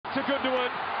to Gundogan,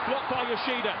 blocked by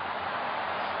Yoshida.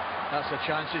 That's a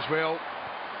chance as well.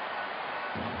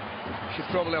 Should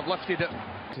probably have lifted it.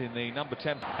 In the number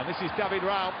 10, and this is David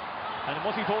Raum, and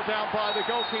was he brought down by the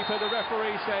goalkeeper? The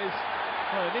referee says,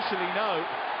 well, initially no,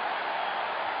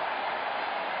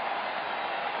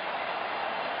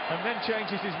 and then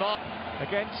changes his mind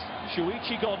against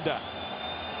Shuichi Gonda.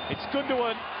 It's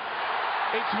Gundogan,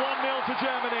 it's 1-0 to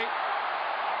Germany,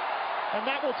 and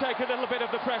that will take a little bit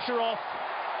of the pressure off.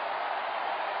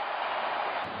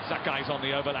 Sakai's on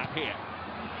the overlap here.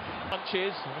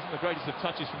 Punches, it wasn't the greatest of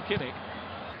touches from Kimmich.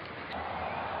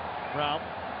 Raum,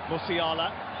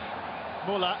 Musiala,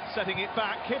 Muller setting it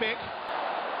back, Kimmich.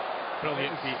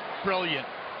 Brilliant feat, brilliant.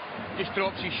 Just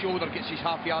drops his shoulder, gets his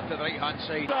half yard to the right hand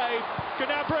side. Save,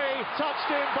 Gnabry, touched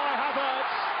in by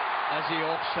Havertz. Is he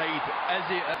offside? Is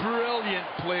it a brilliant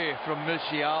play from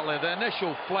Musiala? The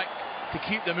initial flick to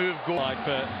keep the move going.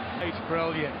 It's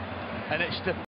brilliant, and it's the